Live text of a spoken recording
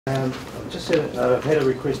I've just had a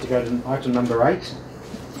request to go to item number 8,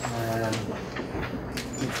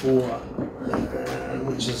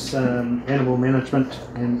 which is animal management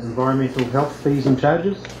and environmental health fees and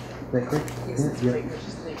charges. Is that correct? Yes, yeah.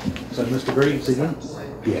 So Mr. Greaves again?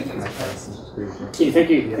 Yeah. Yeah, thank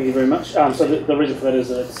you very much. So the reason for that is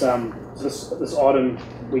that it's, this item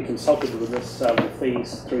we consulted with this the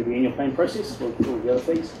fees through the annual plan process with all the other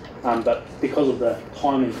fees, but because of the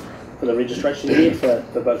timing for the registration year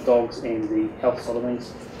for both dogs and the health side of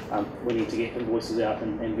things, we need to get invoices out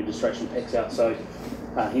and registration packs out. So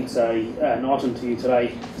hence an item to you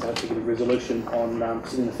today to get a resolution on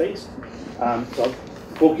setting the fees. So I'll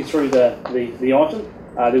walk you through the item.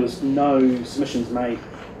 There was no submissions made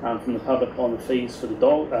from the public on the fees for the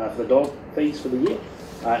dog fees for the year,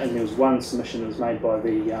 and there was one submission that was made by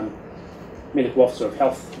the medical officer of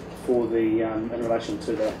health for the in relation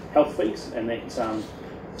to the health fees, and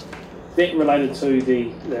that related to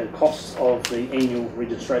the costs of the annual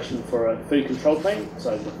registration for a food control plan.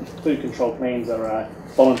 So the food control plans are a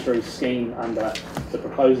voluntary scheme under the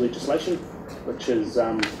proposed legislation, which is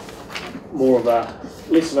more of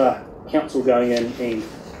less of a council going in and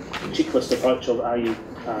checklist approach of are you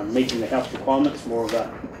meeting the health requirements, more of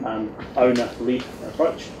a owner-led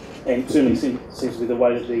approach, and certainly seems to be the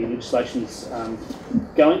way that the legislation's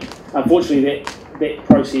going. Unfortunately, that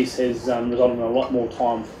process has resulted in a lot more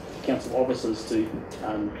time for council officers to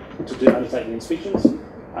undertake the inspections.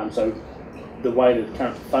 So the way that the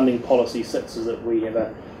current funding policy sits is that we have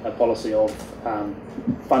a policy of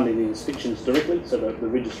funding the inspections directly, so that the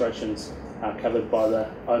registrations are covered by the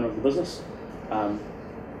owner of the business.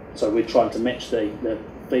 So we're trying to match the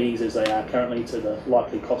fees as they are currently to the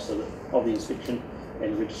likely cost of the inspection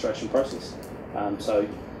and the registration process. So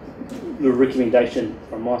the recommendation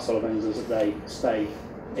from my side of things is that they stay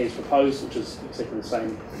as proposed, which is exactly the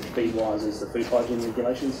same fee-wise as the food hygiene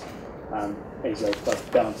regulations, as they both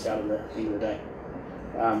balance out at the end of the day.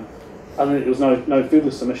 Other than that, there was no further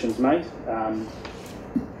submissions made.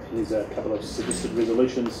 There's a couple of suggested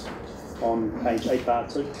resolutions on page 8 bar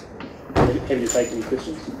 2. Happy to take any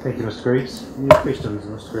questions. Thank you, Mr. Greaves. Any questions,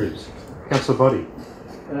 Mr. Greaves? Councillor Body.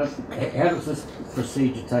 How does this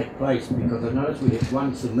procedure take place? Because I noticed we had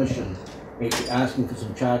one submission actually asking for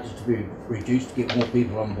some charges to be reduced to get more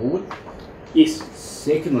people on board. Yes.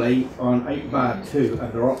 Secondly, on 8 bar 2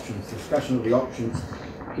 under options, discussion of the options,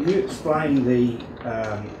 can you explain the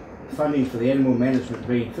funding for the animal management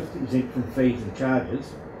being 50% from fees and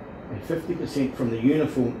charges and 50% from the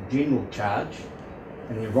uniform general charge,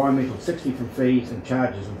 and the environmental 60% from fees and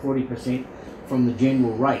charges and 40% from the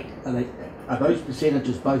general rate? Are those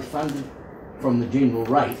percentages both funded from the general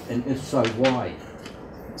rate, and if so, why?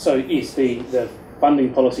 So yes, the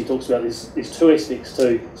funding policy talks about there's two aspects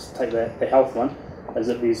to take the health one, is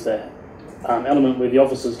that there's the element where the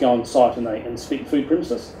officers go on site and they inspect food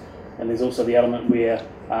premises, and there's also the element where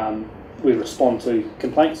we respond to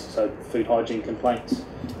complaints, so food hygiene complaints,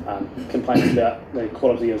 complaints about the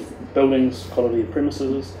quality of buildings, quality of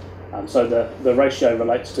premises. So the ratio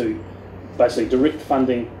relates to basically direct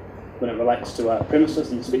funding when it relates to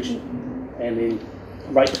premises inspection, and then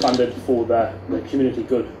rate funded for the community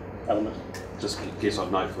good element. Just guess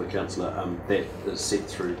I'd note for the councillor that is set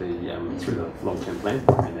through the long-term plan,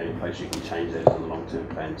 and then in place you can change that in the long-term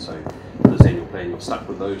plan. So for this annual plan, you're stuck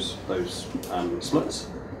with those splits.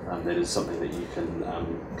 That is something that you can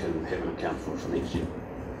have an account for next year.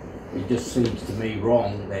 It just seems to me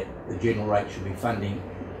wrong that the general rate should be funding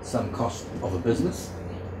some cost of a business.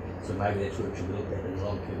 So maybe that's what it should be looked at in the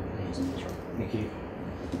long-term plan. Thank you.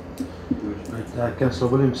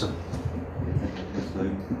 Councillor Williamson. So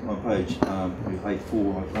on page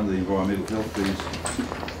 8.4, under the environmental health fees,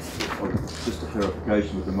 just a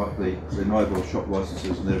clarification with the mobile shop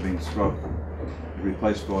licences, and they're being scrubbed,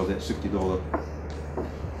 replaced by that $60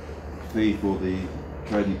 fee for the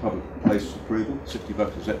trading public place approval.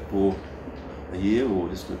 $60, is that for a year or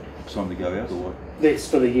just a time to go out, or what? That's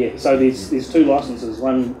for the year. So there's two licences.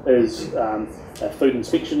 One is a food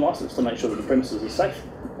inspection licence to make sure that the premises are safe,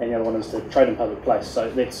 and the other one is to trade in public place. So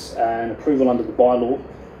that's an approval under the bylaw,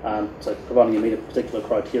 so providing you meet a particular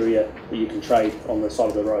criteria that you can trade on the side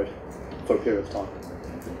of the road for a period of time.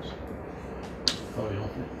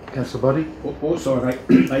 Councillor Body. Also, on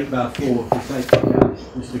 8 bar 4, if you take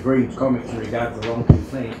Mr. Green's comments in regard to the long-term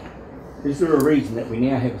plan, is there a reason that we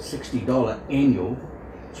now have a $60 annual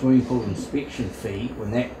swimming pool inspection fee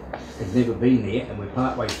when that has never been there, and we're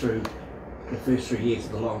partway through the first 3 years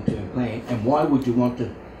of the long-term plan? And why would you want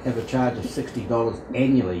to have a charge of $60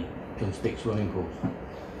 annually to inspect swimming pools?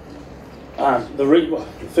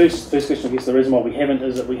 The first question, I guess, the reason why we haven't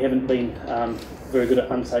is that we haven't been very good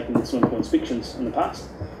at undertaking the swimming pool inspections in the past.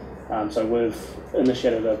 So we've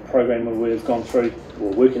initiated a program where we've gone through, or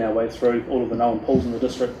working our way through, all of the known pools in the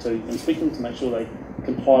district to inspect them to make sure they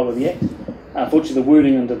comply with the Act. Unfortunately, the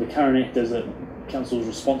wording under the current Act is that Council is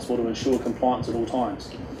responsible to ensure compliance at all times.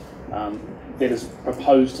 That is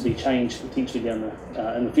proposed to be changed potentially down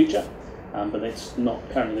in the future, but that's not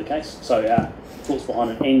currently the case. So our thoughts behind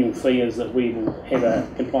an annual fee is that we will have a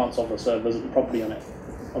compliance officer visit the property on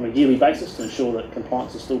a yearly basis to ensure that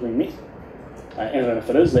compliance is still being met. And if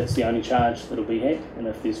it is, that's the only charge that will be had, and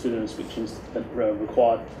if there's further inspections that are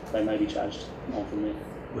required, they may be charged on from there.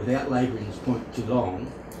 Without labouring this point too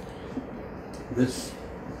long, this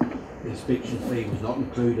inspection fee was not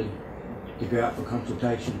included to go out for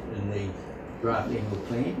consultation in the draft annual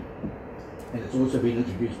plan, and it's also been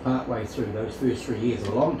introduced part-way through those first 3 years of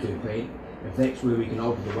a long-term plan, if that's where we can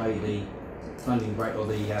alter the way the funding break or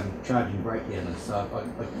the charging breakdown is. So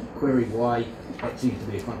I query why that seems to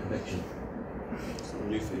be a contradiction.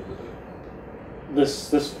 New fee.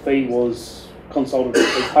 This fee was consulted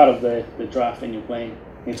as part of the draft annual plan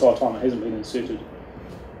the entire time. It hasn't been inserted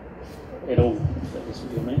at all, if that was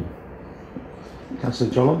what you mean. Councillor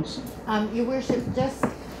Jollins? Your Worship, just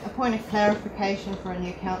a point of clarification for a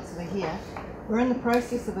new councillor here. We're in the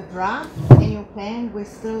process of a draft annual plan. We're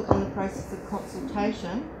still in the process of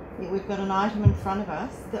consultation. Yet we've got an item in front of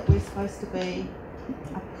us that we're supposed to be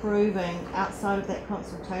approving outside of that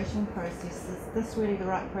consultation process. Is this really the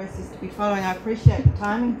right process to be following? I appreciate the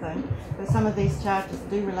timing thing, but some of these charges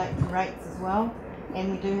do relate to rates as well,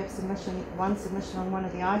 and we do have one submission on one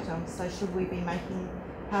of the items. So should we be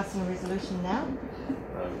passing a resolution now?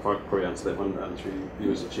 If I could probably answer that one through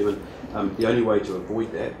you as the chairman. The only way to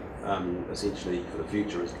avoid that, essentially for the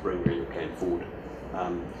future, is to bring your annual plan forward.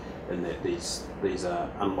 In that these are,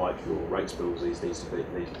 unlike your rates bills, these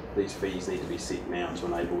fees need to be set now to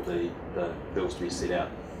enable the bills to be set out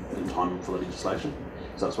in time for the legislation.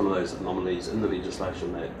 So it's one of those anomalies in the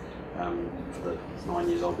legislation that for the 9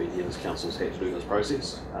 years I've been here, this council's had to do this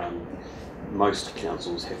process. Most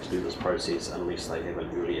councils have to do this process unless they have an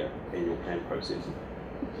earlier annual plan process.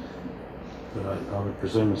 But I would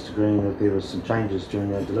presume, Mr. Green, that there were some changes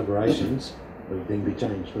during our deliberations that would then be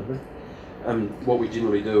changed, would they? What we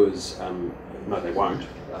generally do is, no, they won't,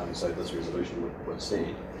 so this resolution would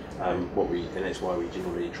stand. And that's why we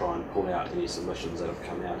generally try and pull out any submissions that have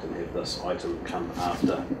come out and have this item come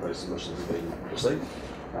after those submissions have been received,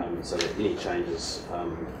 so that any changes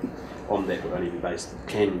on that would only be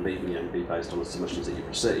can legally only be based on the submissions that you've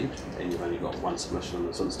received, and you've only got one submission in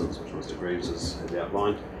this instance, which Mr. Greaves has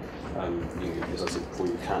outlined. As I said before,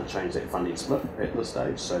 you can't change that funding split at this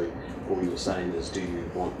stage, so all you're saying is, do you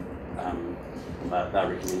want they're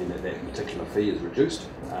recommending that particular fee is reduced,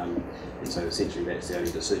 and so essentially that's the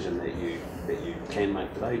only decision that you can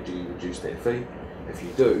make today. Do you reduce that fee? If you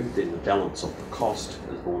do, then the balance of the cost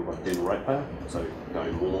is borne by the general ratepayer, so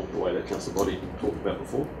going more the way that Councillor Body talked about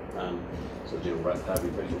before. So the general ratepayer will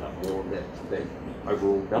be picking up more of that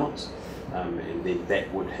overall balance, and then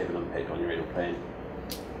that would have an impact on your annual plan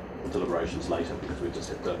deliberations later, because we just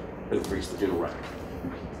have to increase the general rate.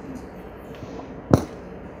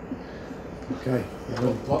 Okay.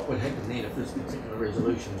 Well, what would happen then if this particular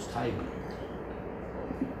resolution was tabled?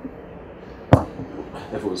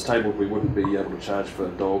 If it was tabled, we wouldn't be able to charge for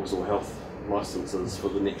dogs or health licences for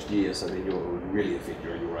the next year, so then it would really affect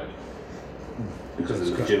your annual rate. Because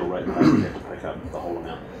in the general rate, you have to pick up the whole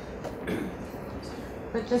amount.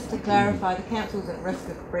 But just to clarify, the council's at risk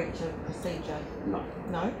of breach of procedure? No.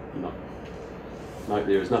 No? No. No,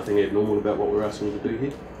 there is nothing abnormal about what we're asking you to do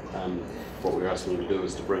here. What we're asking you to do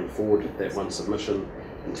is to bring forward that one submission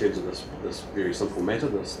in terms of this very simple matter,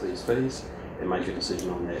 these fees, and make a decision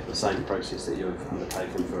on that, the same process that you've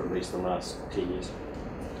undertaken for at least the last 10 years.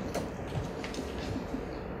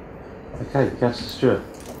 Okay, Councillor Stewart.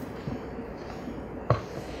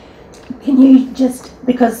 Can you just,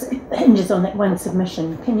 because it hinges on that one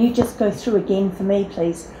submission, can you just go through again for me,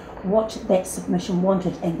 please, what that submission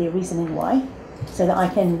wanted and their reasoning why, so that I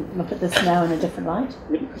can look at this now in a different light?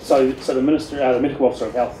 Yep. So the medical officer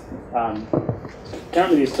of health.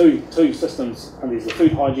 Currently, there's two systems, and there's the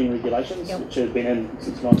food hygiene regulations, yep, which have been in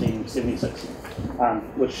since 1976,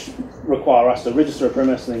 which require us to register a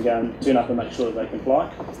premise and then go and turn up and make sure that they comply.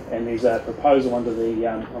 And there's a proposal under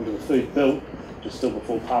the food bill, which is still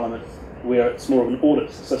before Parliament, where it's more of an audit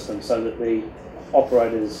system, so that the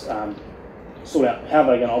operators sort out how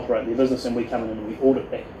they're going to operate their business, and we come in and we audit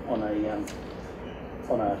that on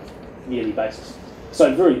a yearly basis.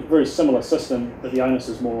 So very similar system, but the onus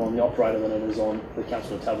is more on the operator than it is on the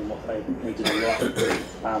council to tell them what they need to do right.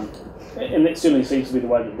 And that certainly seems to be the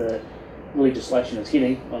way that the legislation is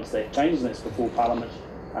heading once that changes, and it's before Parliament,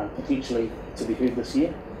 potentially to be heard this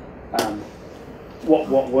year.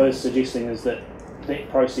 What we're suggesting is that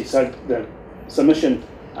process, so the submission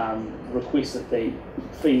requests that the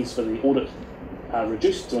fees for the audit are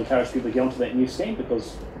reduced to encourage people to get onto that new scheme,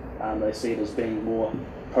 because they see it as being more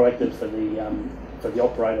proactive for the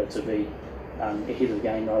operator to be ahead of the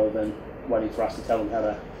game rather than waiting for us to tell them how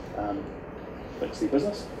to fix their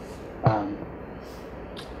business.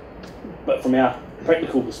 But from our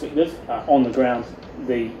practical perspective, on the ground,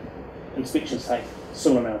 the inspections take a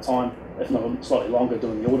similar amount of time, if not slightly longer,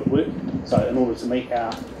 doing the audit work. So in order to meet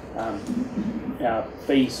our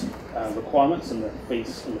fees requirements and the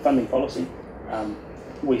fees and the funding policy,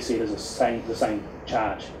 we see it as the same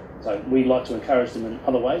charge. So we like to encourage them in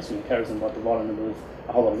other ways. We encourage them by providing them with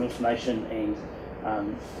a whole lot of information and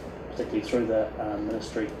particularly through the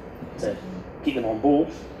ministry to get them on board.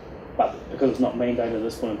 But because it's not mandated at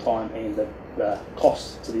this point in time, and the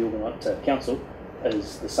cost to the council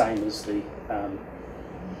is the same as the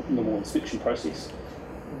normal inspection process,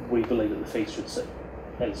 we believe that the fees should sit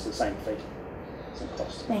as the same fee, same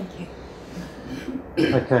cost. Thank you.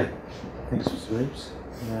 Okay, thanks, Mr. Reeves.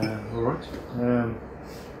 All right.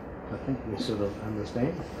 I think we sort of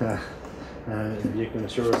understand. If you can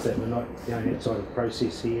assure us that we're not going outside of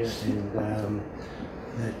process here, and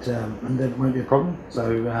that won't be a problem.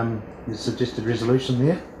 So there's a suggested resolution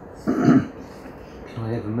there. Can I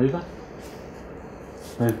have a mover?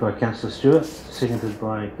 Moved by Councillor Stewart, seconded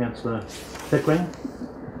by Councillor Pickering.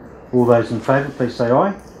 All those in favour, please say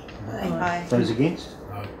aye. Aye. Those against?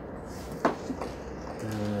 Aye.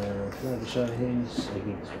 Further show of hands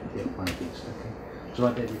against. Yeah, one against. Okay. Would you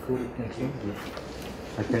like that recorded, Councillor?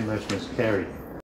 Okay, motion is carried.